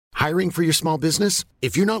Hiring for your small business?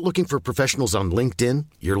 If you're not looking for professionals on LinkedIn,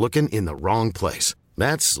 you're looking in the wrong place.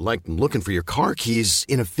 That's like looking for your car keys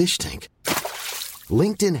in a fish tank.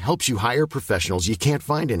 LinkedIn helps you hire professionals you can't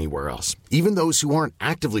find anywhere else, even those who aren't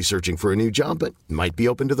actively searching for a new job but might be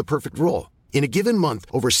open to the perfect role. In a given month,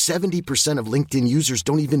 over 70% of LinkedIn users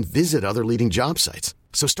don't even visit other leading job sites.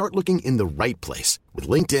 So start looking in the right place. With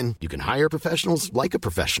LinkedIn, you can hire professionals like a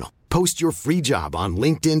professional. Post your free job on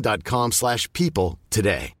linkedin.com/people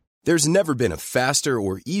today. There's never been a faster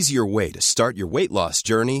or easier way to start your weight loss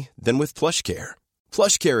journey than with PlushCare.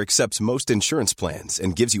 PlushCare accepts most insurance plans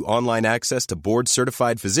and gives you online access to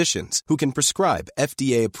board-certified physicians who can prescribe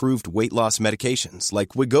FDA-approved weight loss medications like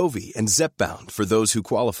Wegovy and Zepbound for those who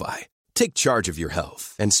qualify. Take charge of your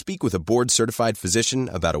health and speak with a board-certified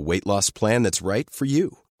physician about a weight loss plan that's right for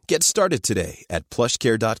you. Get started today at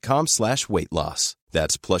plushcare.com/weight loss.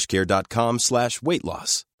 That's plushcare.com/weight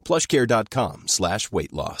loss.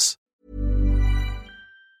 plushcare.com/weight loss.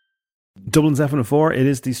 Dublin's FM4, it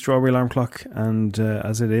is the Strawberry Alarm Clock, and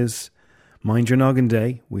as it is Mind Your Noggin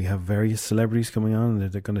Day, we have various celebrities coming on,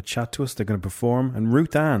 and they're going to chat to us, they're going to perform, and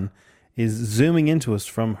Ruth Ann is zooming into us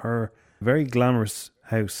from her very glamorous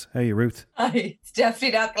house. How are you, Ruth? Hi, it's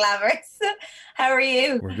definitely not glamorous. How are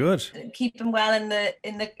you? We're good. Keeping well in the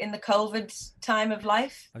COVID time of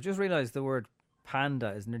life. I've just realised the word panda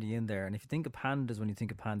is nearly in there, and if you think of pandas when you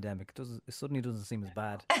think of pandemic, it suddenly doesn't seem as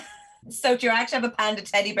bad. So do you actually have a panda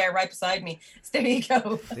teddy bear right beside me? So there you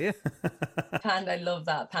go. Yeah. Panda, I love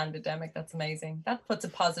that. Pandemic, that's amazing. That puts a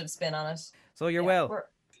positive spin on it. So you're well.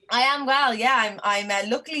 I am well, yeah. I'm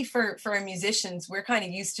luckily for musicians, we're kind of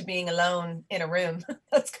used to being alone in a room.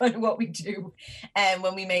 That's kind of what we do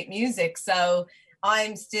when we make music. So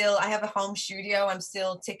I have a home studio. I'm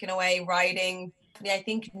still ticking away, writing. Yeah, I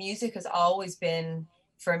think music has always been,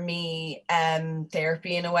 for me,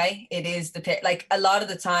 therapy in a way. It is like a lot of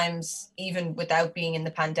the times, even without being in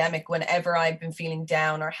the pandemic, whenever I've been feeling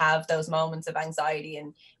down or have those moments of anxiety,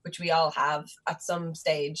 and which we all have at some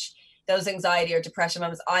stage, those anxiety or depression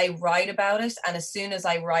moments, I write about it. And as soon as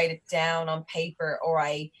I write it down on paper, or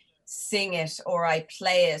I sing it, or I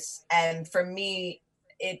play it, and for me,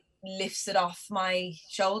 it lifts it off my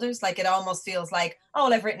shoulders. Like it almost feels like, oh,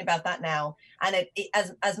 well, I've written about that now. And it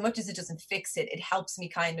as much as it doesn't fix it, it helps me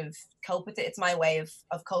kind of cope with it. It's my way of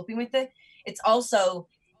coping with it. It's also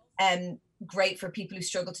great for people who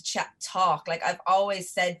struggle to talk. Like I've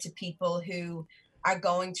always said to people who are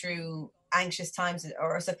going through anxious times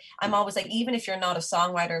or stuff, I'm always like, even if you're not a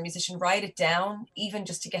songwriter or musician, write it down, even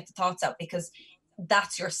just to get the thoughts out, because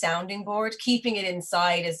that's your sounding board. Keeping it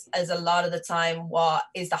inside is a lot of the time what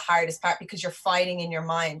is the hardest part, because you're fighting in your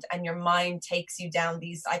mind, and your mind takes you down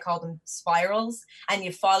these, I call them spirals, and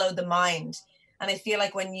you follow the mind. And I feel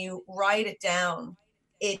like when you write it down,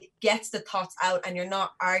 it gets the thoughts out, and you're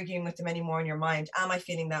not arguing with them anymore in your mind. Am I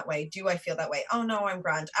feeling that way? Do I feel that way? Oh no, I'm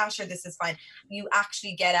grand. Sure, this is fine. You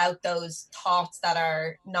actually get out those thoughts that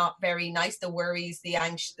are not very nice, the worries, the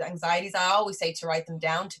anxieties. I always say to write them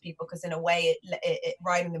down to people, because in a way, it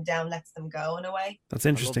writing them down lets them go in a way. That's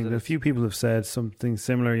interesting. A few people have said something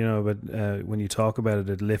similar, but when you talk about it,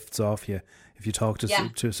 it lifts off you. If you talk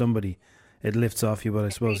to somebody, it lifts off you. But I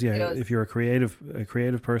suppose, if you're a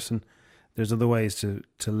creative person, there's other ways to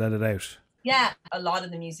let it out. Yeah, a lot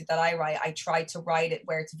of the music that I write, I try to write it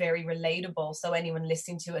where it's very relatable, so anyone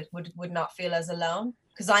listening to it would not feel as alone.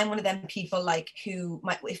 Because I'm one of them people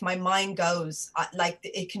if my mind goes,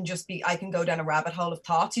 it can just be, I can go down a rabbit hole of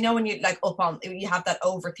thoughts. When you you have that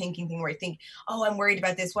overthinking thing where you think, oh, I'm worried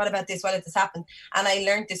about this. What about this? What if this happens? And I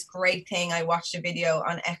learned this great thing. I watched a video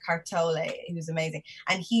on Eckhart Tolle, who's amazing.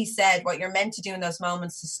 And he said, what you're meant to do in those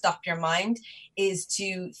moments to stop your mind is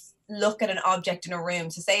to look at an object in a room.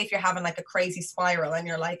 So say if you're having like a crazy spiral and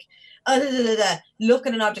you're like, look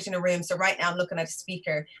at an object in a room. So right now I'm looking at a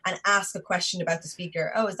speaker, and ask a question about the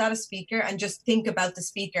speaker. Oh, is that a speaker? And just think about the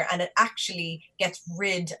speaker, and it actually gets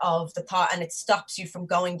rid of the thought, and it stops you from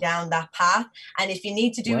going down that path. And if you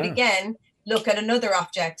need to do it again, look at another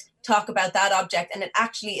object, talk about that object. And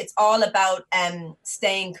it's all about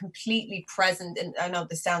staying completely present. And I know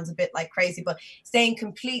this sounds a bit like crazy, but staying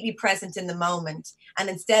completely present in the moment. And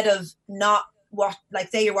instead of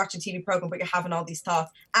say you're watching a TV program, but you're having all these thoughts,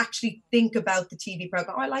 actually think about the TV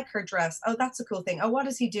program. Oh, I like her dress. Oh, that's a cool thing. Oh, what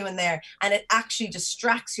is he doing there? And it actually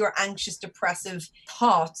distracts your anxious, depressive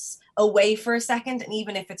thoughts away for a second. And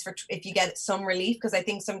even if you get some relief, because I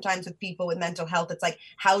think sometimes with people with mental health, it's like,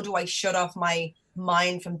 how do I shut off my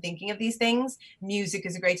mind from thinking of these things? Music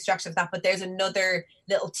is a great distraction of that. But there's another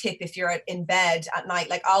little tip. If you're in bed at night,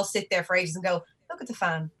 like I'll sit there for ages and go, look at the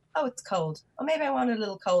fan. oh, it's cold. Oh, maybe I want it a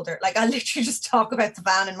little colder. Like I literally just talk about the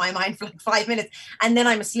van in my mind for like 5 minutes and then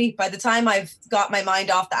I'm asleep. By the time I've got my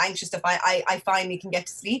mind off the anxious stuff, I finally can get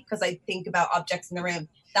to sleep because I think about objects in the room.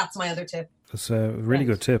 That's my other tip. That's a really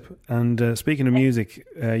good tip. And speaking of music,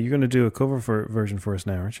 you're going to do a cover version for us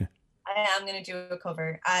now, aren't you? I am going to do a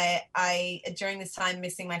cover. I during this time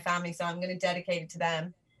missing my family, so I'm going to dedicate it to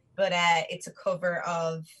them. But it's a cover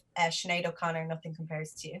of Sinead O'Connor, Nothing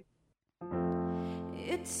Compares to You.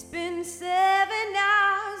 It's been 7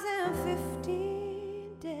 hours and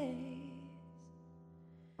 15 days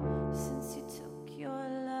since you took your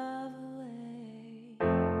love away.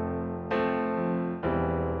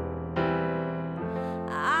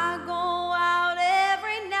 I go out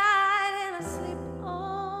every night and I sleep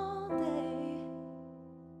all day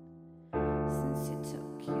since you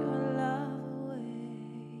took your love away.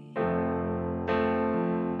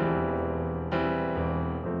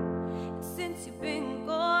 And since you've been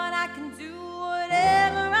gone, I can do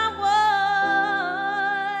whatever I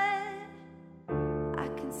want. I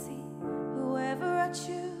can see whoever I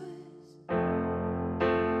choose.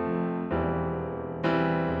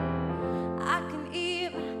 I can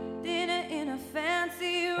eat my dinner in a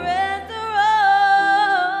fancy restaurant,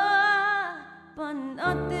 but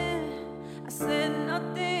nothing, I said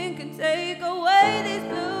nothing can take away these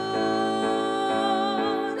blues.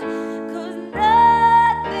 'Cause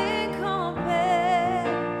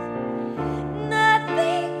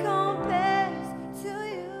nothing compares to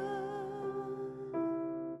you.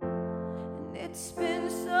 And it's been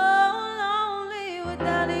so lonely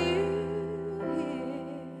without you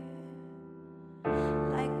here,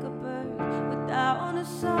 like a bird without a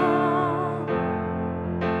song.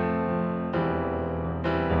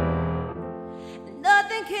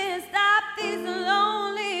 Nothing can stop these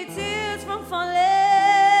lonely tears from falling.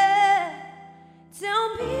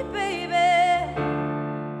 Tell me, baby,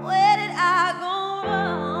 where did I go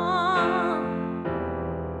wrong?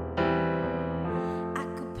 I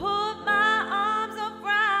could put my arms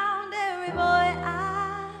around every boy I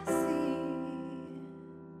see,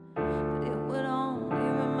 but it would only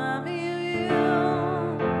remind me of you.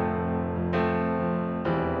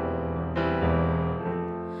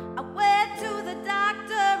 I went to the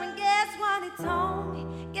doctor and guess what he told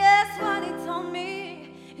me?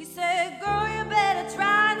 He said, girl, you better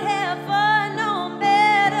try and have fun no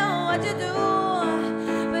matter what you do.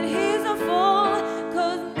 But he's a fool,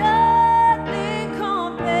 'cause nothing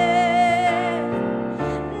compares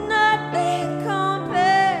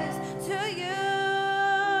to you.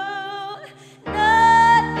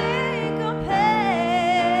 Nothing compares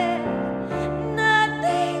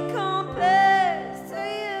to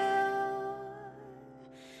you.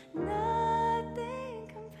 Nothing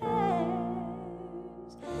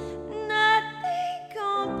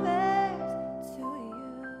compares to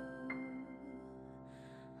you.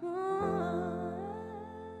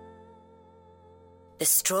 The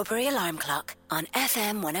Strawberry Alarm Clock on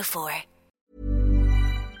FM 104.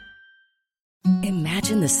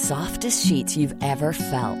 Imagine the softest sheets you've ever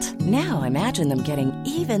felt. Now imagine them getting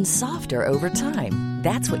even softer over time.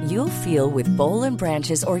 That's what you'll feel with Boll &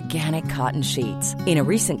 Branch's organic cotton sheets. In a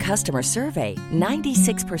recent customer survey,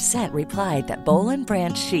 96% replied that Boll &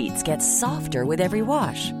 Branch sheets get softer with every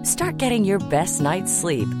wash. Start getting your best night's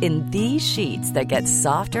sleep in these sheets that get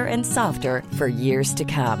softer and softer for years to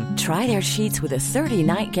come. Try their sheets with a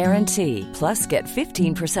 30-night guarantee. Plus, get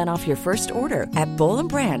 15% off your first order at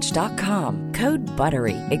bollandbranch.com. Code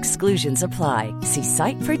BUTTERY. Exclusions apply. See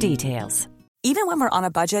site for details. Even when we're on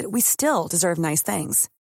a budget, we still deserve nice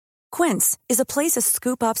things. Quince is a place to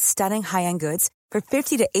scoop up stunning high-end goods for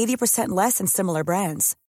 50 to 80% less than similar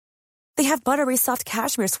brands. They have buttery soft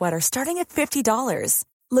cashmere sweaters starting at $50,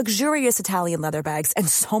 luxurious Italian leather bags, and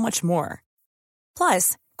so much more.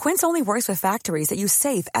 Plus, Quince only works with factories that use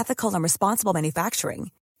safe, ethical, and responsible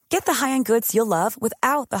manufacturing. Get the high-end goods you'll love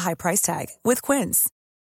without the high price tag with Quince.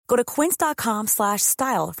 Go to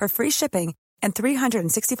quince.com/style for free shipping and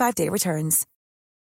 365-day returns.